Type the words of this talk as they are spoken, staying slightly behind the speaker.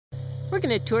We're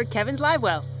going to tour Kevin's live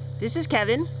well. This is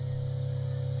Kevin,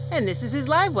 and this is his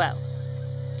live well.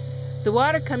 The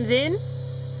water comes in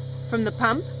from the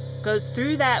pump, goes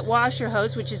through that washer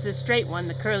hose, which is the straight one.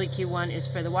 The curly Q one is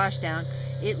for the wash down.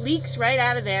 It leaks right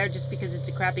out of there just because it's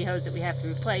a crappy hose that we have to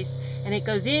replace, and it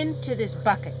goes into this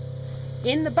bucket.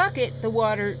 In the bucket, the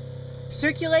water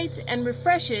circulates and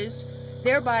refreshes,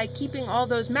 thereby keeping all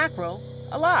those mackerel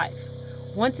alive.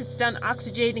 Once it's done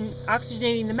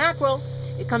oxygenating the mackerel,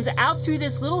 it comes out through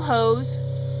this little hose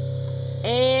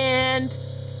and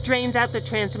drains out the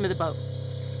transom of the boat.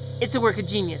 It's a work of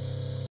genius.